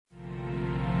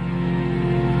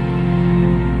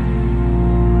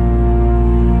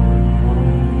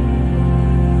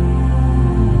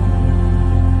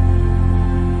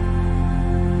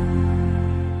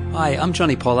Hi, I'm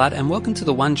Johnny Pollard, and welcome to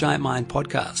the One Giant Mind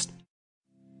podcast.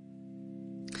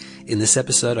 In this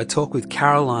episode, I talk with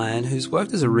Caroline, who's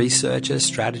worked as a researcher,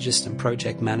 strategist, and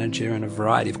project manager in a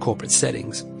variety of corporate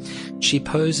settings. She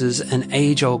poses an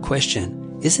age-old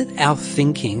question. Is it our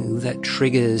thinking that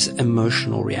triggers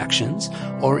emotional reactions,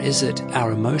 or is it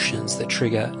our emotions that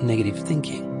trigger negative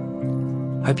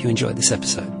thinking? Hope you enjoyed this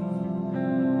episode.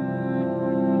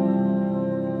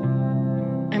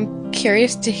 I'm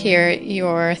curious to hear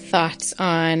your thoughts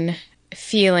on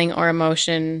feeling or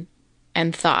emotion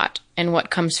and thought and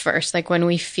what comes first. Like when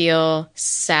we feel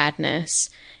sadness,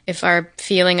 if our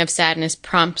feeling of sadness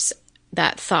prompts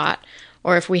that thought,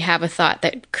 or if we have a thought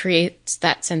that creates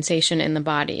that sensation in the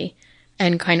body.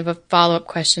 And kind of a follow-up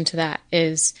question to that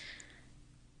is,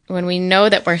 when we know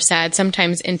that we're sad,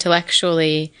 sometimes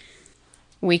intellectually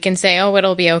we can say, oh,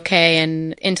 it'll be okay.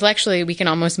 And intellectually we can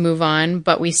almost move on,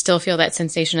 but we still feel that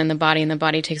sensation in the body, and the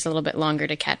body takes a little bit longer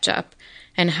to catch up.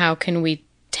 And how can we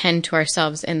tend to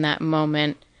ourselves in that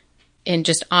moment in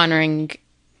just honoring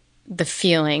the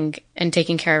feeling and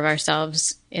taking care of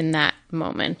ourselves in that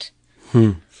moment?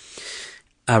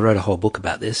 I wrote a whole book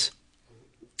about this.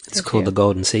 It's called The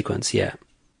Golden Sequence, yeah.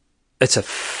 It's a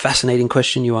fascinating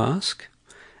question you ask,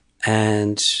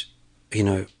 and, you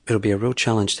know, it'll be a real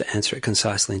challenge to answer it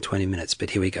concisely in 20 minutes,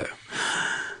 but here we go.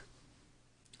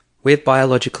 We've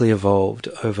biologically evolved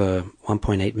over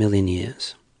 1.8 million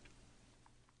years.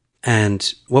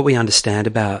 And what we understand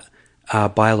about our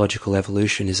biological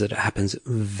evolution is that it happens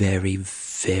very,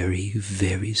 very,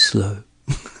 very slow.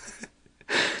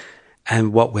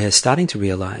 And what we're starting to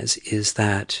realize is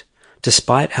that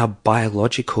despite our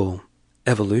biological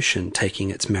evolution taking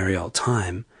its merry old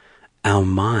time, our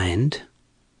mind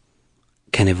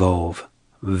can evolve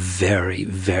very,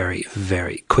 very,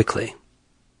 very quickly.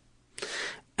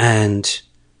 And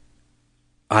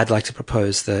I'd like to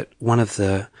propose that one of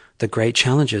the great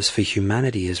challenges for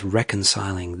humanity is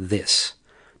reconciling this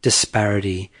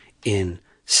disparity in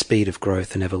speed of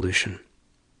growth and evolution.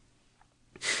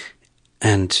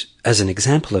 And as an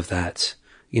example of that,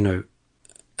 you know,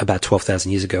 about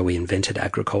 12,000 years ago, we invented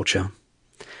agriculture,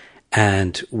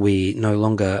 and we no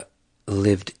longer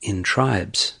lived in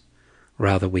tribes.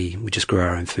 Rather, we just grew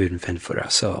our own food and fended for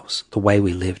ourselves. The way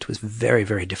we lived was very,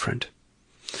 very different.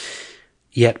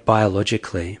 Yet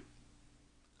biologically,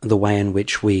 the way in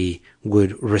which we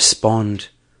would respond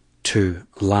to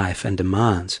life and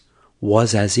demands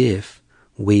was as if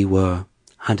we were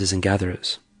hunters and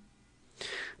gatherers.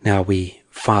 Now we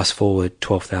fast forward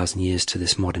 12,000 years to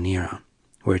this modern era,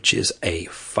 which is a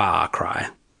far cry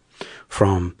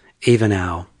from even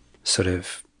our sort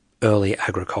of early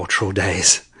agricultural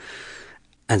days,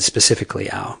 and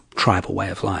specifically our tribal way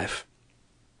of life.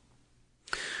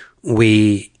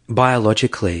 We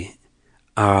biologically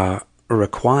are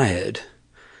required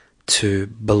to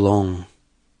belong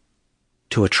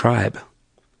to a tribe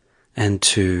and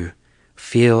to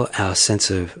feel our sense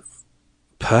of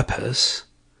purpose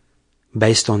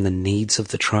based on the needs of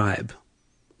the tribe.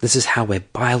 This is how we're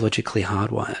biologically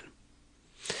hardwired.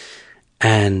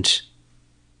 And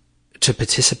to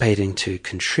participating, to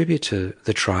contribute to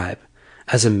the tribe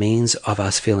as a means of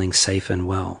us feeling safe and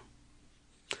well.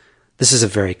 This is a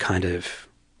very kind of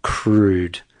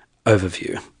crude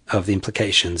overview of the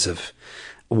implications of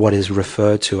what is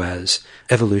referred to as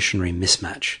evolutionary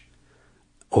mismatch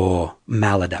or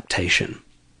maladaptation.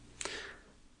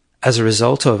 As a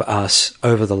result of us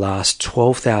over the last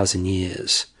 12,000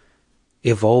 years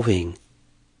evolving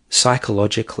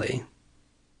psychologically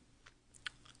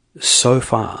so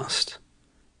fast,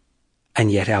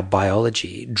 and yet our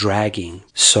biology dragging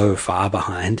so far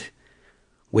behind,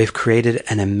 we've created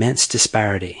an immense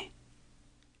disparity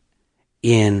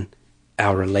in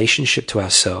our relationship to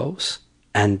ourselves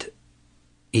and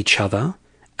each other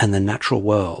and the natural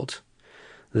world,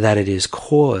 that it has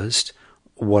caused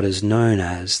what is known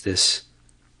as this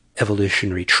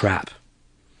evolutionary trap.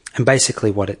 And basically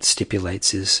what it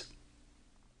stipulates is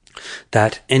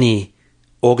that any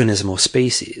organism or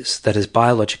species that has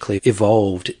biologically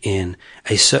evolved in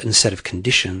a certain set of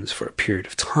conditions for a period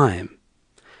of time,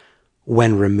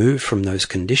 when removed from those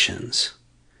conditions,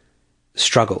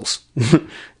 struggles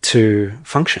to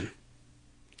function.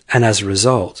 And as a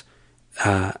result,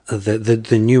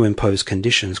 the new imposed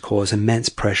conditions cause immense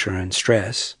pressure and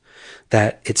stress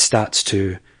that it starts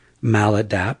to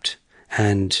maladapt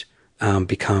and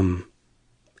become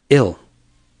ill.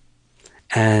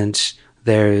 And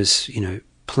there is, you know,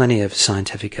 plenty of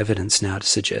scientific evidence now to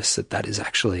suggest that that is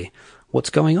actually what's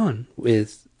going on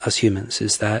with us humans,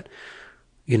 is that,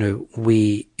 you know,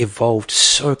 we evolved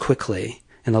so quickly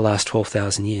in the last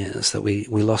 12,000 years that we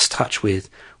lost touch with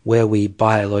where we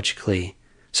biologically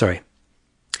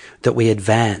that we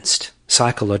advanced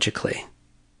psychologically,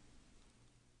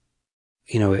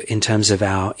 in terms of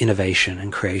our innovation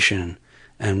and creation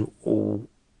and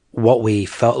what we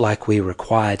felt like we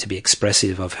required to be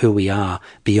expressive of who we are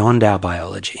beyond our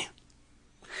biology,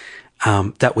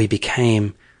 that we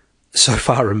became so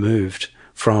far removed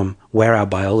from where our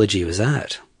biology was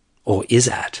at or is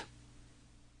at.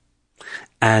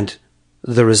 And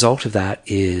the result of that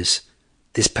is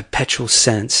this perpetual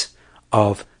sense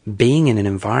of being in an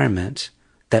environment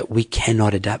that we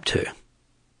cannot adapt to.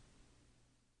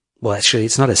 Well, actually,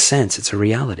 it's not a sense, it's a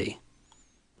reality.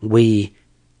 We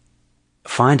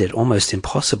find it almost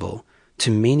impossible to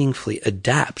meaningfully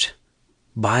adapt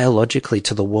biologically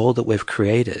to the world that we've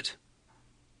created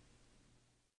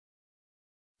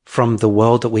from the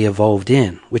world that we evolved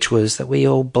in, which was that we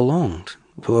all belonged.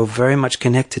 We were very much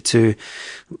connected to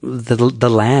the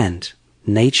land,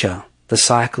 nature, the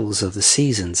cycles of the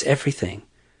seasons, everything.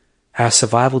 Our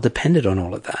survival depended on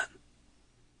all of that.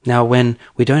 Now, when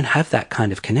we don't have that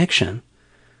kind of connection,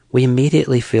 we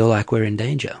immediately feel like we're in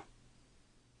danger.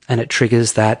 And it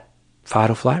triggers that fight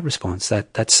or flight response,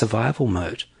 that survival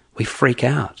mode. We freak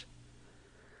out.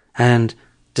 And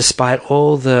despite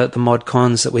all the mod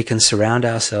cons that we can surround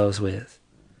ourselves with,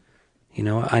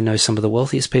 I know some of the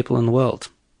wealthiest people in the world,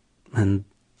 and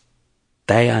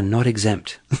they are not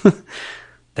exempt.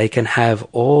 They can have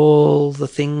all the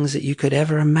things that you could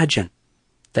ever imagine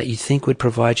that you think would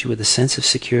provide you with a sense of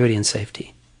security and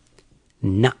safety.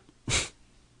 No.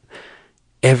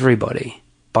 Everybody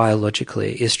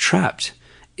biologically is trapped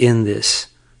in this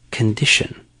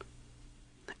condition.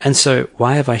 And so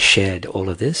why have I shared all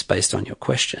of this based on your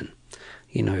question?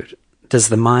 Does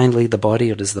the mind lead the body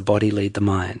or does the body lead the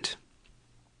mind?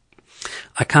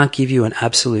 I can't give you an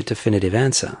absolute definitive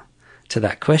answer to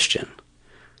that question.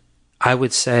 I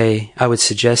would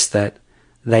suggest that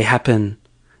they happen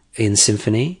in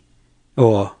symphony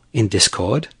or in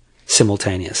discord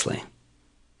simultaneously.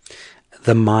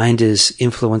 The mind is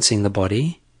influencing the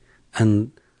body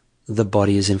and the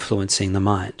body is influencing the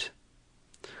mind.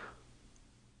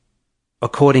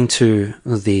 According to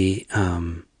the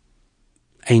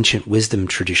ancient wisdom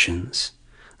traditions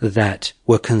that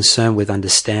were concerned with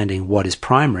understanding what is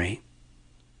primary,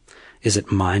 is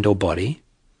it mind or body?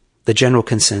 The general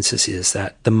consensus is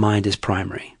that the mind is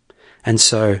primary. And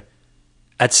so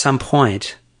at some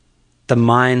point, the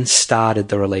mind started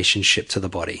the relationship to the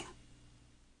body.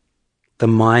 The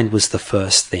mind was the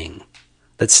first thing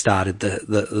that started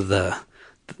the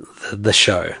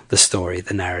show, the story,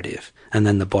 the narrative, and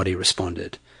then the body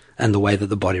responded. And the way that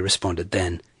the body responded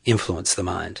then influenced the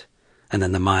mind. And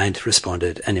then the mind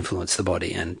responded and influenced the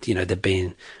body. And, they've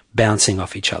been bouncing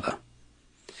off each other.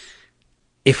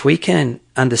 If we can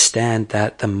understand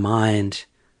that the mind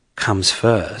comes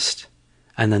first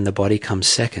and then the body comes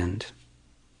second,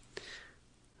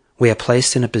 we are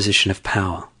placed in a position of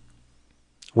power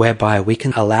whereby we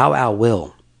can allow our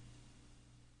will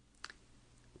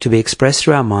to be expressed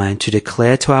through our mind to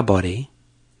declare to our body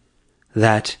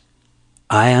that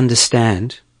I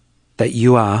understand that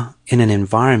you are in an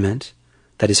environment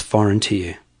that is foreign to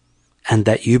you and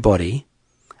that you, body,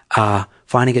 are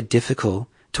finding it difficult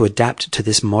to adapt to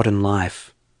this modern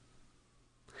life.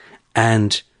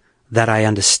 And that I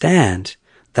understand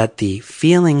that the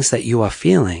feelings that you are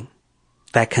feeling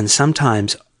that can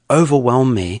sometimes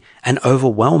overwhelm me and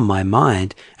overwhelm my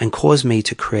mind and cause me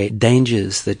to create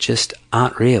dangers that just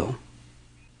aren't real.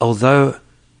 Although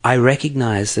I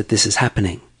recognize that this is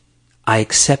happening, I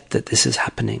accept that this is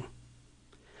happening.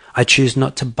 I choose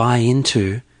not to buy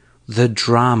into the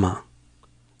drama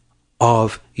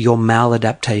of your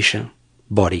maladaptation,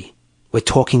 body. We're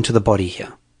talking to the body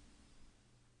here.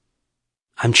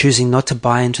 I'm choosing not to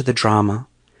buy into the drama,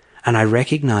 and I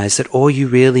recognize that all you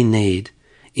really need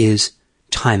is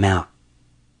time out,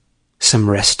 some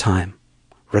rest time,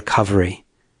 recovery,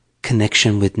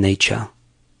 connection with nature,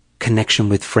 connection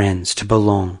with friends, to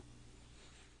belong,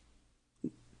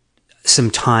 some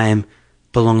time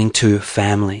belonging to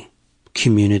family,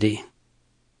 community.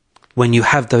 When you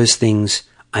have those things,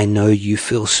 I know you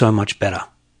feel so much better.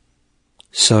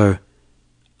 So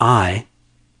I,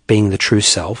 being the true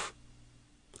self,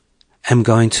 am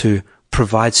going to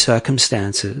provide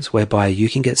circumstances whereby you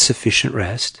can get sufficient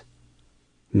rest,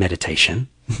 meditation,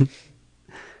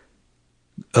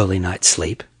 early night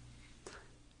sleep.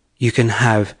 You can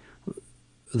have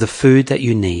the food that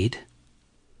you need,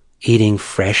 eating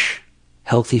fresh,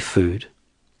 healthy food.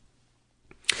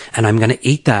 And I'm going to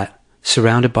eat that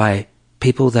surrounded by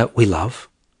people that we love,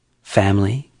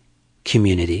 family,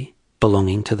 community,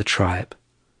 belonging to the tribe.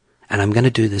 And I'm going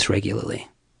to do this regularly.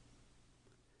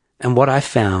 And what I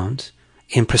found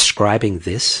in prescribing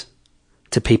this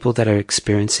to people that are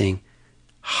experiencing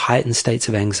heightened states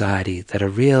of anxiety, that are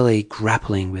really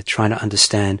grappling with trying to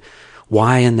understand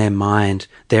why in their mind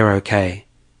they're okay,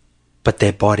 but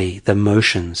their body, the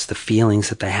emotions, the feelings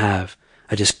that they have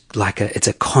are just like it's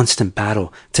a constant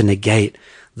battle to negate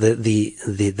the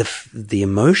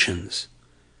emotions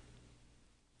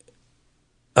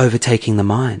overtaking the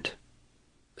mind.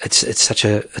 It's such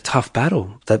a tough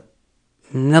battle that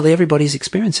nearly everybody's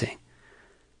experiencing.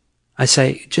 I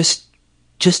say, just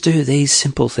do these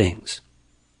simple things.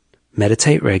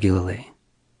 Meditate regularly.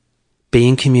 Be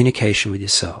in communication with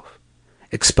yourself.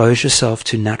 Expose yourself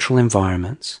to natural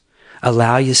environments.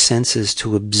 Allow your senses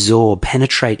to absorb,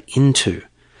 penetrate into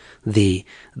the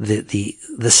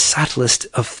subtlest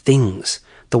of things.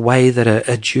 The way that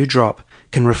a dewdrop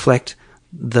can reflect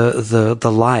the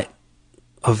light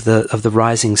of the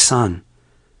rising sun.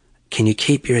 Can you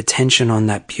keep your attention on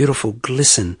that beautiful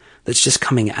glisten that's just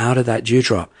coming out of that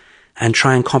dewdrop, and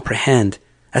try and comprehend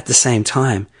at the same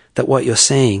time that what you're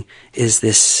seeing is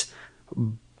this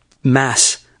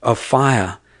mass of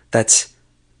fire that's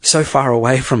so far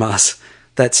away from us,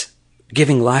 that's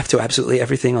giving life to absolutely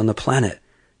everything on the planet.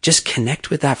 Just connect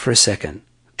with that for a second.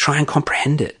 Try and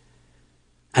comprehend it.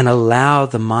 And allow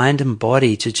the mind and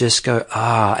body to just go,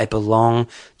 I belong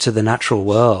to the natural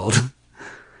world,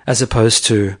 as opposed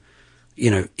to,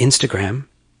 Instagram.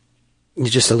 You're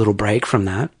just a little break from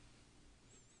that.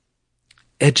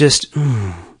 It just,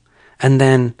 and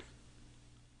then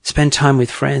spend time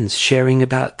with friends, sharing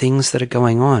about things that are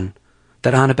going on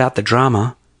that aren't about the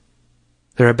drama.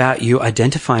 They're about you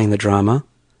identifying the drama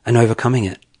and overcoming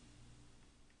it.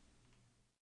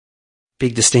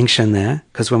 Big distinction there,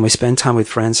 because when we spend time with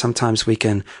friends, sometimes we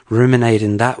can ruminate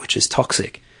in that which is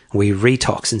toxic. We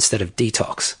retox instead of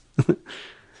detox.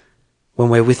 When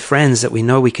we're with friends that we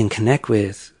know we can connect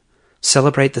with,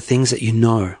 celebrate the things that you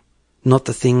know, not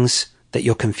the things that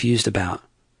you're confused about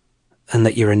and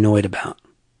that you're annoyed about.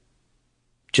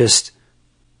 Just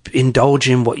indulge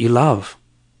in what you love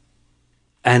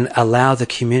and allow the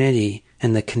community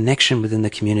and the connection within the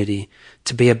community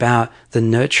to be about the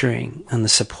nurturing and the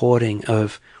supporting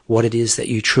of what it is that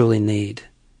you truly need,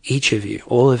 each of you,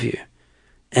 all of you,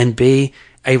 and be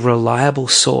a reliable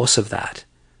source of that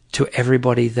to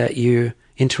everybody that you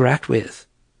interact with.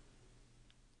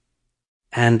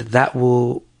 And that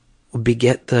will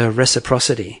beget the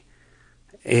reciprocity.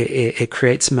 It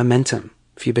creates momentum.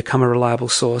 If you become a reliable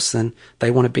source, then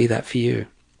they want to be that for you.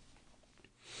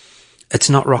 It's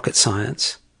not rocket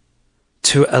science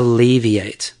to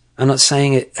alleviate. I'm not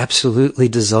saying it absolutely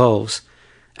dissolves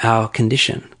our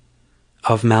condition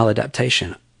of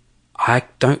maladaptation. I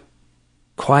don't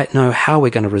quite know how we're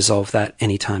going to resolve that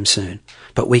anytime soon,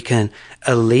 but we can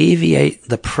alleviate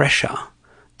the pressure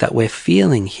that we're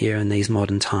feeling here in these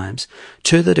modern times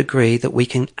to the degree that we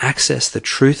can access the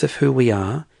truth of who we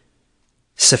are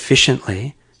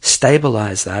sufficiently,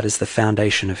 stabilize that as the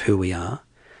foundation of who we are,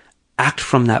 act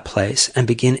from that place, and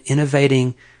begin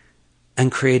innovating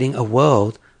and creating a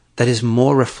world that is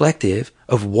more reflective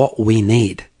of what we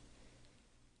need.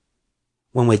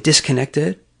 When we're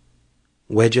disconnected,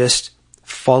 we're just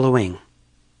following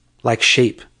like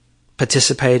sheep,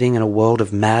 participating in a world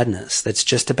of madness that's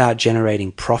just about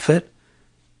generating profit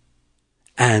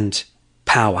and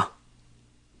power.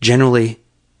 Generally,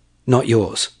 not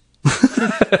yours.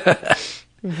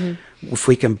 Mm-hmm. If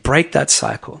we can break that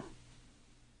cycle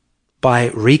by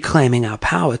reclaiming our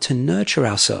power to nurture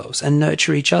ourselves and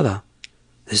nurture each other,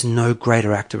 there's no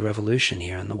greater act of revolution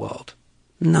here in the world.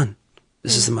 None.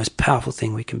 This is the most powerful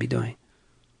thing we can be doing.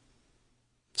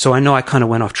 So I know I kind of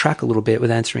went off track a little bit with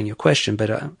answering your question,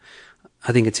 but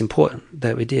I think it's important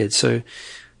that we did. So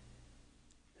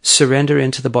surrender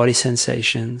into the body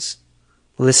sensations.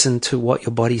 Listen to what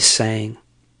your body's saying.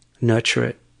 Nurture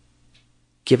it.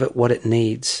 Give it what it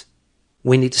needs.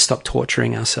 We need to stop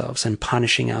torturing ourselves and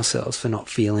punishing ourselves for not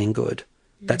feeling good.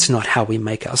 Mm-hmm. That's not how we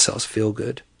make ourselves feel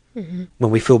good. Mm-hmm.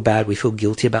 When we feel bad, we feel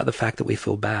guilty about the fact that we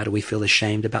feel bad, or we feel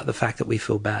ashamed about the fact that we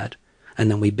feel bad,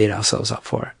 and then we beat ourselves up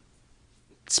for it.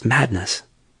 It's madness.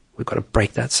 We've got to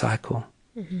break that cycle.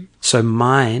 Mm-hmm. So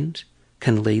mind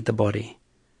can lead the body.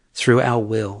 Through our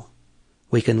will,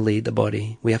 we can lead the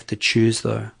body. We have to choose,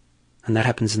 though, and that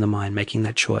happens in the mind, making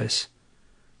that choice.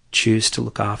 Choose to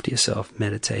look after yourself,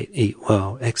 meditate, eat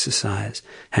well, exercise,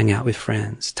 hang out with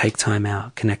friends, take time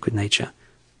out, connect with nature.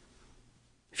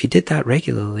 If you did that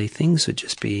regularly, things would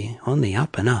just be on the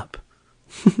up and up.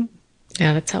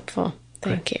 Yeah, that's helpful.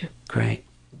 Thank you. Great.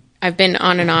 I've been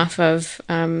on and off of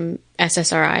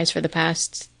SSRIs for the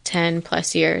past 10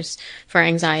 plus years for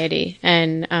anxiety.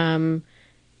 And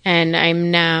And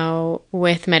I'm now,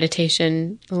 with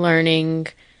meditation, learning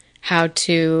how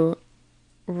to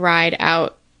ride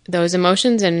out those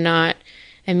emotions and not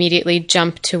immediately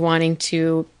jump to wanting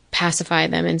to pacify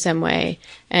them in some way,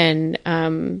 and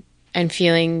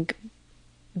feeling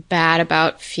bad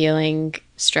about feeling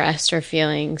stressed or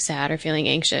feeling sad or feeling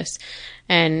anxious.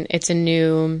 And it's a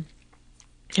new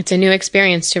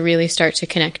experience to really start to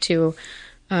connect to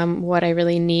what I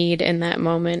really need in that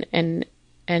moment. And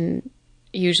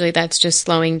usually that's just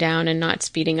slowing down and not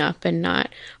speeding up and not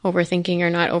overthinking or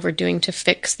not overdoing to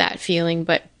fix that feeling,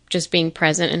 but just being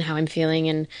present in how I'm feeling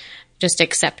and just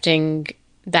accepting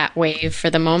that wave for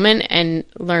the moment and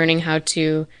learning how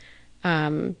to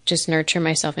just nurture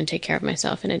myself and take care of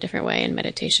myself in a different way. And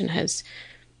meditation has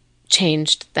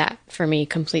changed that for me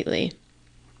completely.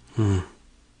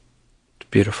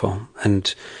 Beautiful.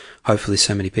 And hopefully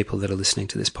so many people that are listening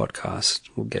to this podcast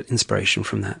will get inspiration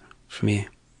from that, from you.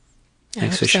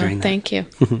 Thanks for sharing that. Thank you.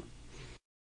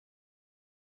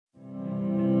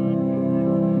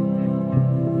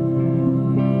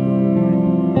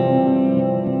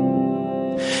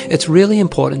 It's really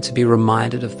important to be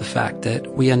reminded of the fact that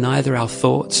we are neither our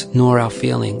thoughts nor our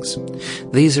feelings.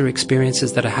 These are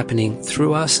experiences that are happening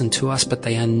through us and to us, but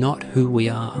they are not who we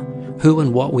are. Who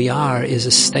and what we are is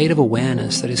a state of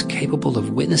awareness that is capable of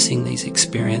witnessing these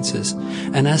experiences.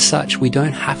 And as such, we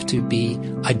don't have to be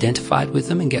identified with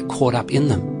them and get caught up in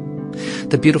them.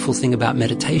 The beautiful thing about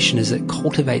meditation is it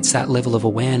cultivates that level of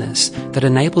awareness that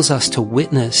enables us to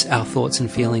witness our thoughts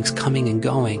and feelings coming and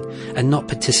going and not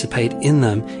participate in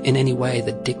them in any way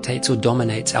that dictates or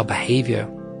dominates our behavior.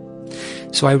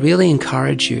 So I really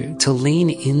encourage you to lean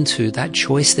into that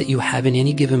choice that you have in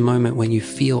any given moment when you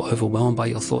feel overwhelmed by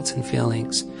your thoughts and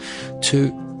feelings,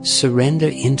 to surrender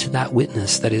into that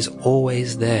witness that is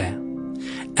always there.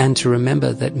 And to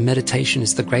remember that meditation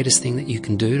is the greatest thing that you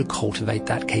can do to cultivate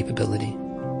that capability.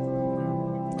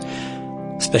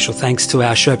 Special thanks to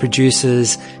our show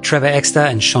producers, Trevor Exter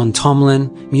and Sean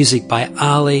Tomlin. Music by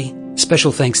Ali.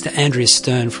 Special thanks to Andrea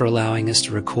Stern for allowing us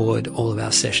to record all of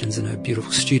our sessions in her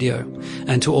beautiful studio,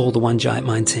 and to all the One Giant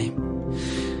Mind team.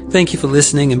 Thank you for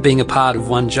listening and being a part of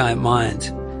One Giant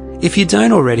Mind. If you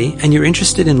don't already and you're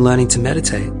interested in learning to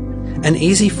meditate, an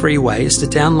easy free way is to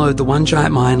download the One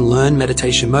Giant Mind Learn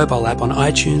Meditation mobile app on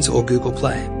iTunes or Google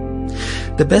Play.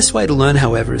 The best way to learn,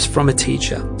 however, is from a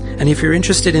teacher. And if you're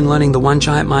interested in learning the One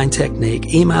Giant Mind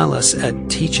technique, email us at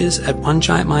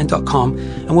teachers@onegiantmind.com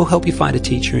and we'll help you find a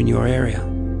teacher in your area.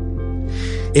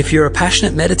 If you're a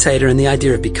passionate meditator and the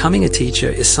idea of becoming a teacher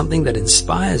is something that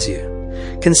inspires you,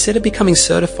 consider becoming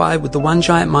certified with the One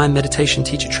Giant Mind Meditation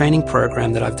Teacher Training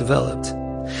Program that I've developed.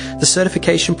 The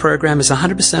certification program is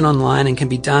 100% online and can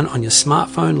be done on your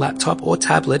smartphone, laptop, or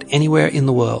tablet anywhere in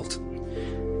the world.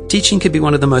 Teaching could be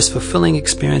one of the most fulfilling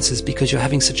experiences because you're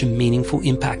having such a meaningful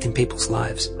impact in people's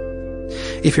lives.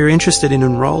 If you're interested in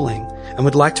enrolling and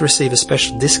would like to receive a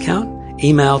special discount,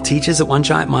 email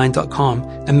teachers@onegiantmind.com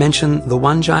and mention the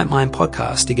One Giant Mind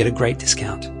podcast to get a great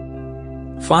discount.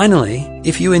 Finally,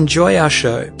 if you enjoy our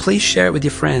show, please share it with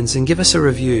your friends and give us a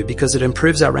review because it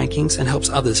improves our rankings and helps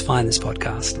others find this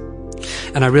podcast.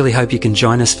 And I really hope you can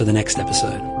join us for the next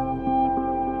episode.